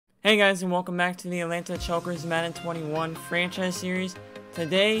Hey guys, and welcome back to the Atlanta Chokers Madden 21 franchise series.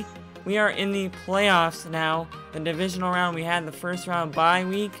 Today, we are in the playoffs now. The divisional round, we had the first round bye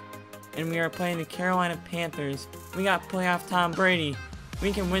week, and we are playing the Carolina Panthers. We got playoff Tom Brady.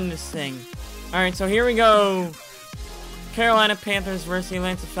 We can win this thing. Alright, so here we go. Carolina Panthers versus the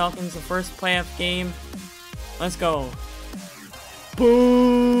Atlanta Falcons, the first playoff game. Let's go.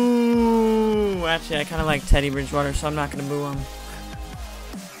 Boo! Actually, I kind of like Teddy Bridgewater, so I'm not going to boo him.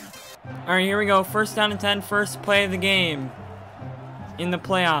 Alright, here we go. First down and 10, first play of the game in the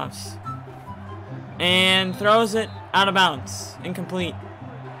playoffs. And throws it out of bounds. Incomplete.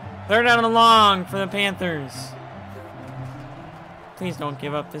 Third down and long for the Panthers. Please don't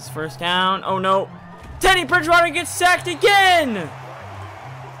give up this first down. Oh no. Teddy Bridgewater gets sacked again!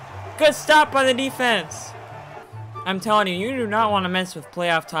 Good stop by the defense. I'm telling you, you do not want to mess with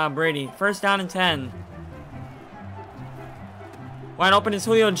playoff Tom Brady. First down and 10. Wide open is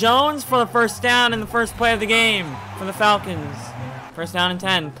Julio Jones for the first down in the first play of the game for the Falcons. First down and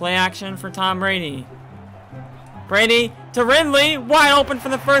 10. Play action for Tom Brady. Brady to Ridley. Wide open for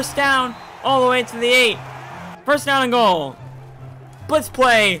the first down. All the way to the 8. First down and goal. Blitz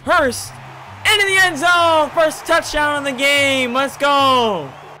play. Hurst into the end zone. First touchdown of the game. Let's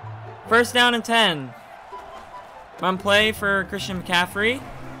go. First down and 10. Run play for Christian McCaffrey.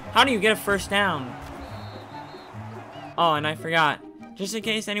 How do you get a first down? Oh, and I forgot. Just in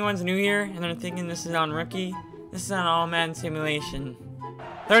case anyone's new here and they're thinking this is on rookie, this is on all Madden simulation.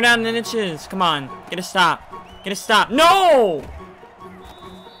 Third down and inches. Come on. Get a stop. Get a stop. No!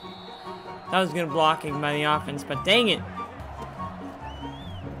 That was good blocking by the offense, but dang it.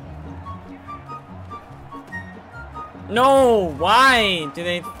 No! Why do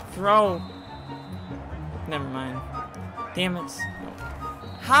they throw? Never mind. Damn it.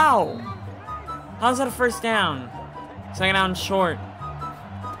 How? How's that a first down? Second down short.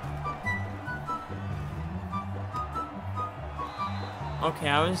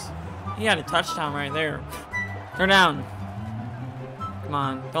 Okay, he had a touchdown right there. Third down. Come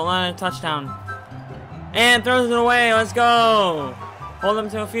on, don't let it a touchdown. And throws it away, let's go. Hold them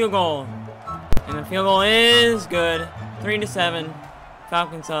to a field goal. And the field goal is good. 3-7.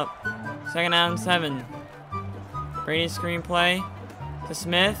 Falcons up. Second down, 7. Brady's screenplay to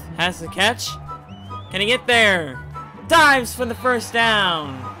Smith. Has the catch. Can he get there? Dives for the first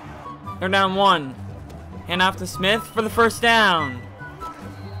down. Third down 1. Hand off to Smith for the first down.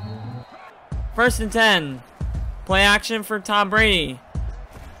 First and 10. Play action for Tom Brady.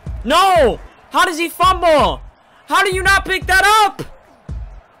 No! How does he fumble? How do you not pick that up?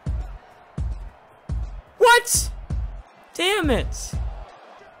 What? Damn it.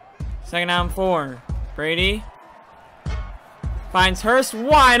 Second down 4. Brady finds Hurst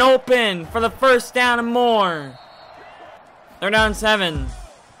wide open for the first down and more. Third down 7.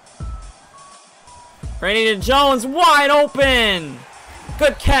 Brady to Jones, wide open.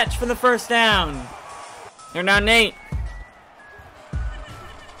 Good catch for the first down. Third down 8.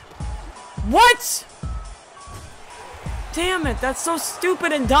 What? Damn it, that's so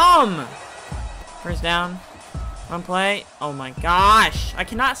stupid and dumb. First down. Run play. Oh my gosh. I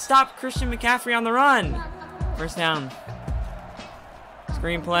cannot stop Christian McCaffrey on the run. First down.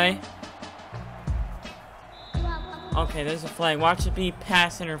 Screenplay. Okay, there's a flag. Watch it be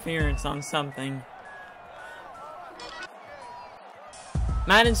pass interference on something.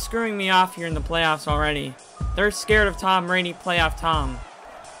 Madden's screwing me off here in the playoffs already. They're scared of Tom Brady, playoff Tom.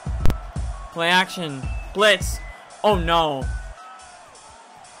 Play action. Blitz. Oh no.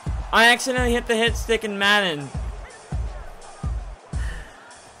 I accidentally hit the hit stick in Madden.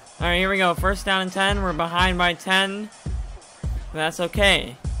 Alright, here we go. First down and 10. We're behind by 10. But that's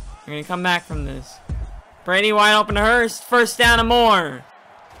okay. We're going to come back from this. Brady wide open to Hurst. First down and more.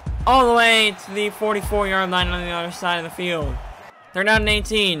 All the way to the 44-yard line on the other side of the field. Third down and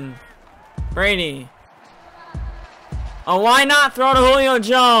 18. Brady. Oh, why not throw to Julio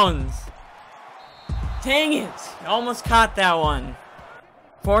Jones? Dang it. Almost caught that one.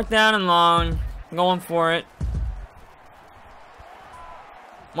 Fourth down and long. Going for it.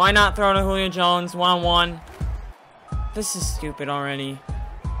 Why not throw to Julio Jones? One-on-one. This is stupid already.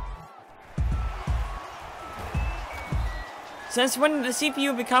 Since when did the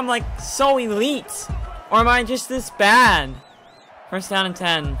CPU become like so elite? Or am I just this bad? First down and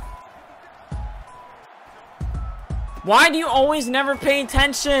 10. Why do you always never pay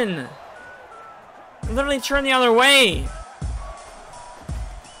attention? Literally turn the other way.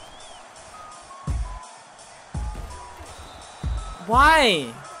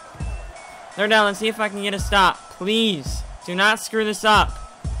 Why? Third down, let's see if I can get a stop. Please, do not screw this up.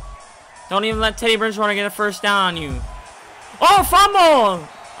 Don't even let Teddy Bridgewater get a first down on you. Oh, fumble!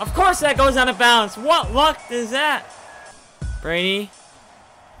 Of course that goes out of bounds. What luck is that? Brady.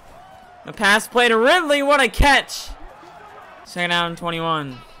 The pass play to Ridley. What a catch. Second down,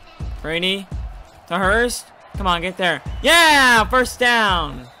 21. Brady to Hurst. Come on, get there. Yeah, first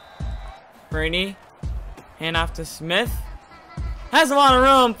down. Brady. Hand off to Smith. Has a lot of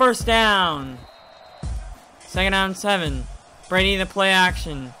room. First down. Second down, 7. Brady, the play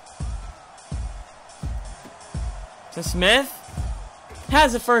action. To Smith.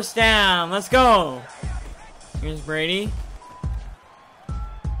 Has a first down. Let's go. Here's Brady.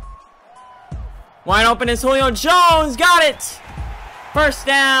 Wide open is Julio Jones. Got it. First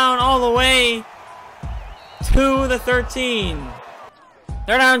down all the way to the 13.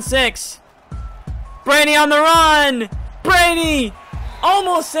 Third down, 6. Brady on the run. Brady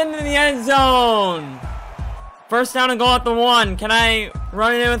almost into the end zone. First down and goal at the 1. Can I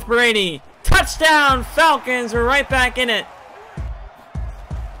run it in with Brady? Touchdown, Falcons. We're right back in it.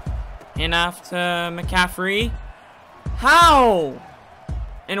 Hand off to McCaffrey. How?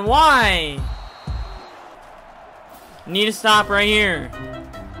 And why? Need a stop right here.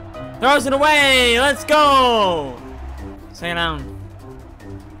 Throws it away. Let's go. Second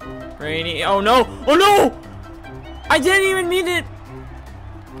down. Brady. Oh no. Oh no. I didn't even mean it.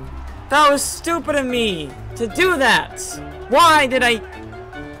 That was stupid of me to do that. Why did I?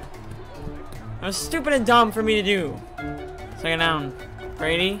 That was stupid and dumb for me to do. Second down.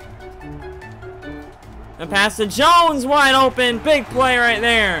 Brady. The pass to Jones. Wide open. Big play right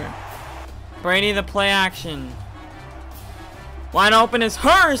there. Brady, the play action. Wide open is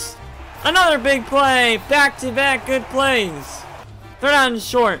Hurst. Another big play. Back-to-back good plays. Third down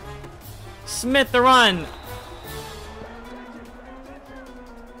short. Smith the run.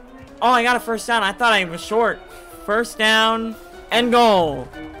 Oh, I got a first down. I thought I was short. First down and goal.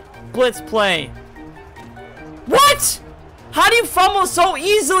 Blitz play. What? How do you fumble so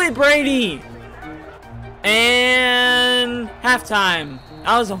easily, Brady? And halftime.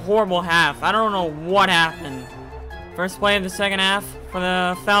 That was a horrible half. I don't know what happened. First play of the second half for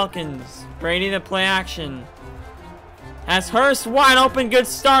the Falcons. Brady, the play action. Has Hurst wide open. Good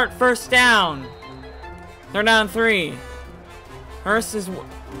start. First down. Third down, 3. Hurst is...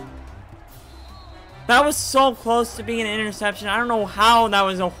 That was so close to being an interception. I don't know how that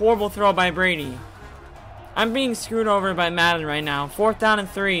was a horrible throw by Brady. I'm being screwed over by Madden right now. Fourth down and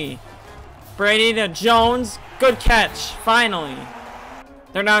 3. Brady to Jones. Good catch. Finally.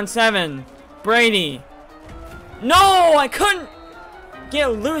 Third down, 7. Brady. No, I couldn't get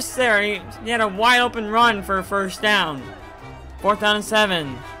loose there. He had a wide open run for a first down. Fourth down and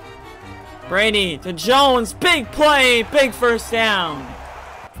 7. Brady to Jones. Big play. Big first down.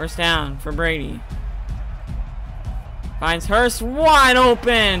 First down for Brady. Finds Hurst wide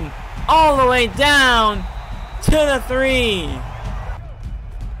open. All the way down to the 3.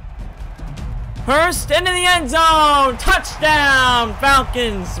 Hurst into the end zone. Touchdown,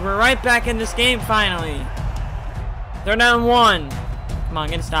 Falcons. We're right back in this game finally. They're down 1. Come on,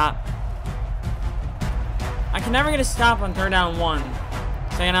 get a stop. I can never get a stop on third down 1.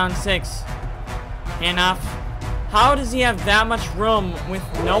 Second down 6. Handoff. How does he have that much room with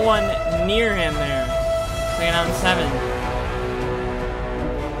no one near him there? Second down 7.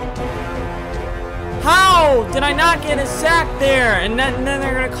 How did I not get a sack there? And then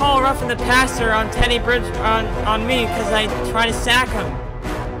they're gonna call roughing the passer on Teddy Bridge on me because I try to sack him.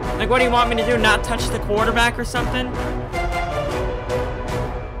 Like, what do you want me to do? Not touch the quarterback or something?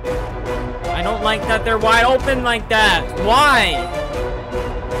 I don't like that they're wide open like that. Why?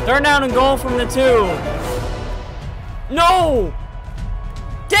 Third down and goal from the 2. No!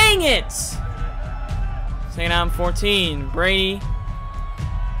 Dang it! Second down 14. Brady.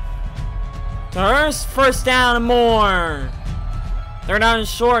 To Hurst. First down and more. Third down and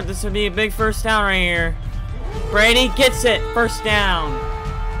short. This would be a big first down right here. Brady gets it. First down.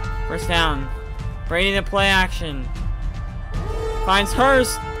 First down. Brady the play action. Finds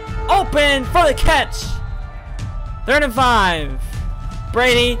Hurst. Open for the catch. Third and 5.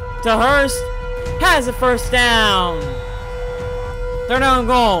 Brady to Hurst. Has a first down. Third down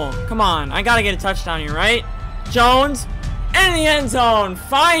goal. Come on. I gotta get a touchdown here, right? Jones in the end zone.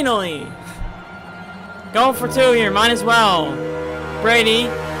 Finally. Going for 2 here. Might as well. Brady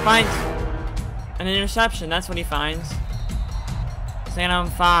finds an interception. That's what he finds. Second down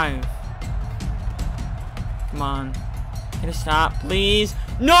 5. Come on. Get a stop, please.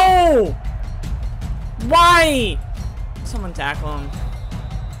 No! Why? Someone tackle him.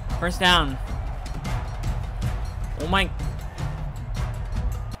 First down. Oh my.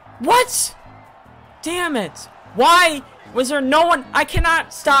 What? Damn it. Why was there no one? I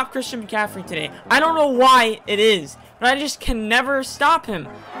cannot stop Christian McCaffrey today. I don't know why it is. but I just can never stop him.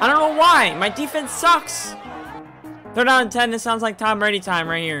 I don't know why. My defense sucks. 3rd down and 10. This sounds like Tom Brady time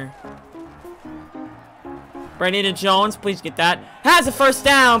right here. Brady to Jones. Please get that. Has a 1st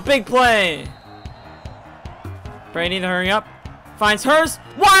down. Big play. Brady to hurry up. Finds Hurst.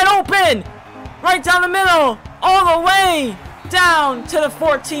 Wide open. Right down the middle. All the way down to the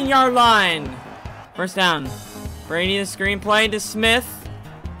 14-yard line. 1st down. Brady the screenplay to Smith.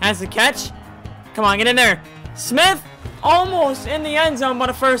 Has the catch. Come on, get in there. Smith almost in the end zone, but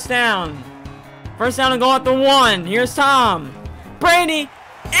a 1st down. 1st down to go at the 1. Here's Tom. Brady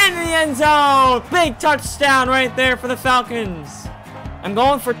in the end zone. Big touchdown right there for the Falcons. I'm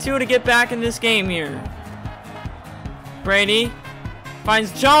going for 2 to get back in this game here. Brady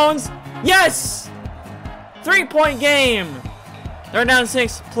finds Jones. Yes! 3-point game. 3rd down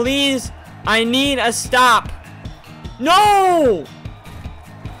 6. Please, I need a stop. No!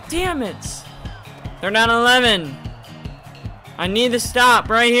 Damn it. 3rd down 11. I need the stop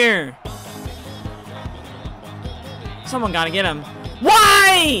right here. Someone gotta get him.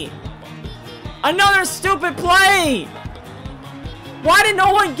 Why? Another stupid play. Why did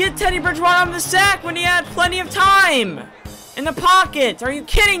no one get Teddy Bridgewater on the sack when he had plenty of time in the pocket? Are you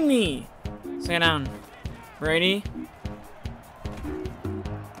kidding me? 2nd down. Brady.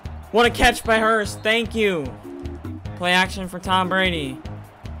 What a catch by Hurst. Thank you. Play action for Tom Brady.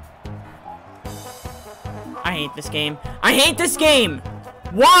 I hate this game. I hate this game.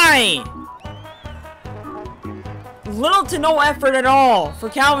 Why? Little to no effort at all for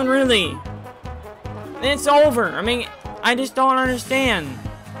Calvin Ridley. It's over. I mean, I just don't understand.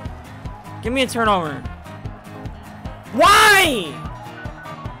 Give me a turnover. Why?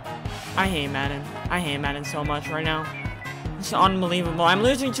 I hate Madden. I hate Madden so much right now. It's unbelievable. I'm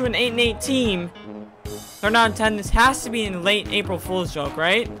losing to an 8-8 team. 3rd down 10. This has to be in late April Fool's joke,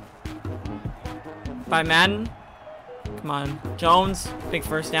 right? By Madden. Come on. Jones. Big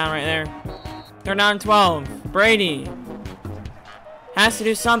 1st down right there. 3rd down 12. Brady. Has to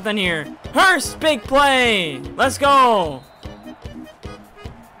do something here. Hurst. Big play. Let's go.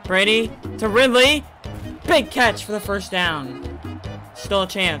 Brady to Ridley. Big catch for the 1st down. Still a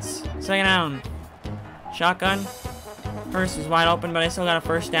chance. 2nd down. Shotgun. Hurst is wide open, but I still got a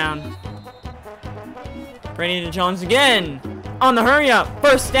 1st down. Brady to Jones again. On the hurry up.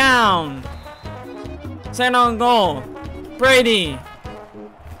 1st down. 2nd down goal. Brady.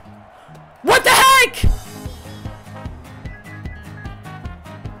 What the heck?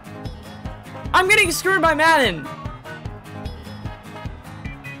 I'm getting screwed by Madden.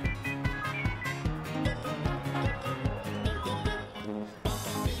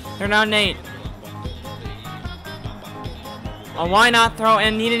 They're now Nate. Oh, why not throw?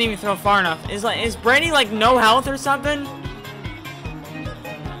 And he didn't even throw far enough. Is Brady like no health or something?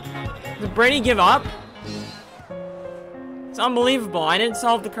 Did Brady give up? It's unbelievable. I didn't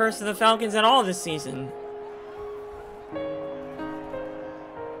solve the curse of the Falcons at all this season.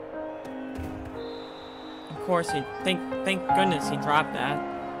 Of course, thank goodness he dropped that.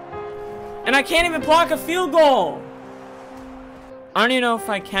 And I can't even block a field goal. I don't even know if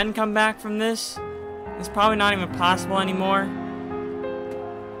I can come back from this. It's probably not even possible anymore.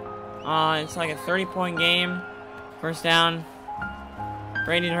 It's like a 30-point game. 1st down.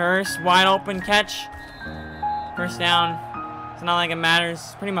 Brady to Hurst. Wide open catch. 1st down. It's not like it matters.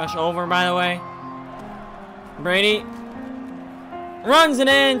 It's pretty much over, by the way. Brady runs it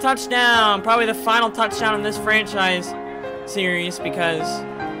in. Touchdown. Probably the final touchdown in this franchise series because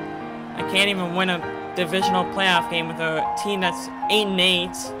I can't even win a divisional playoff game with a team that's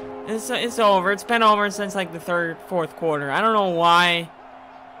 8-8. It's over. It's been over since like the 3rd, 4th quarter. I don't know why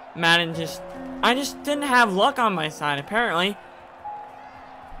Madden I just didn't have luck on my side, apparently.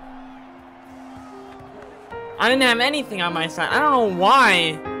 I didn't have anything on my side. I don't know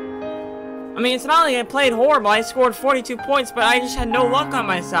why. I mean, it's not like I played horrible. I scored 42 points, but I just had no luck on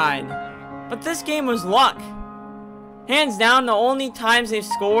my side. But this game was luck. Hands down, the only times they've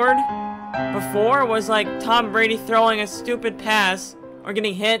scored before was like Tom Brady throwing a stupid pass or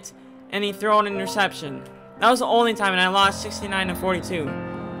getting hit and he throw an interception. That was the only time, and I lost 69-42.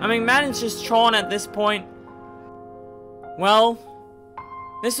 I mean, Madden's just trolling at this point. Well,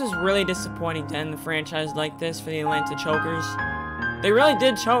 this was really disappointing to end the franchise like this for the Atlanta Chokers. They really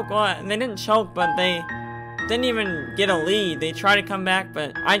did choke. Well, they didn't choke, but they didn't even get a lead. They tried to come back,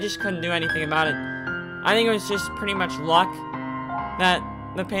 but I just couldn't do anything about it. I think it was just pretty much luck that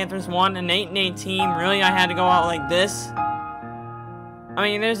the Panthers won. An 8-8 team. Really, I had to go out like this. I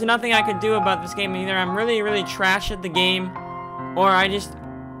mean, there's nothing I could do about this game. Either I'm really, really trash at the game, or I just...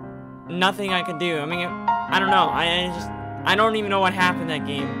 nothing I could do. I mean, I don't know. I don't even know what happened that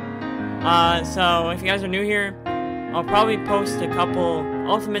game. So if you guys are new here, I'll probably post a couple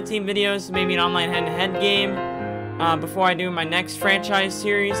Ultimate Team videos, maybe an online head-to-head game, before I do my next franchise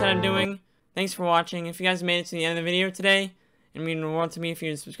series that I'm doing. Thanks for watching. If you guys made it to the end of the video today, it means the world to me if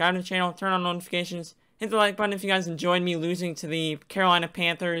you subscribe to the channel, turn on notifications, hit the like button if you guys enjoyed me losing to the Carolina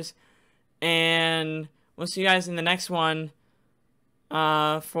Panthers, and we'll see you guys in the next one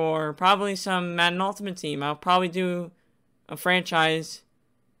for probably some Madden Ultimate Team. I'll probably do a franchise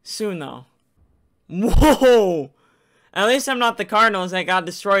soon, though. Whoa! At least I'm not the Cardinals that got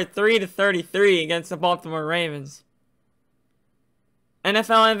destroyed 3-33 against the Baltimore Ravens.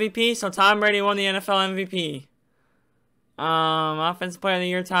 NFL MVP, so Tom Brady won the NFL MVP. Offensive Player of the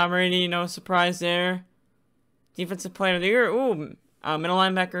Year, Tom Brady, no surprise there. Defensive Player of the Year, middle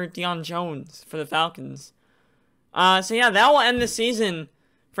linebacker, Deion Jones for the Falcons. So yeah, that will end the season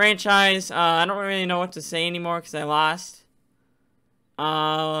franchise. I don't really know what to say anymore because I lost.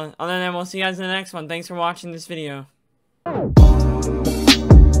 Other than that, we'll see you guys in the next one. Thanks for watching this video.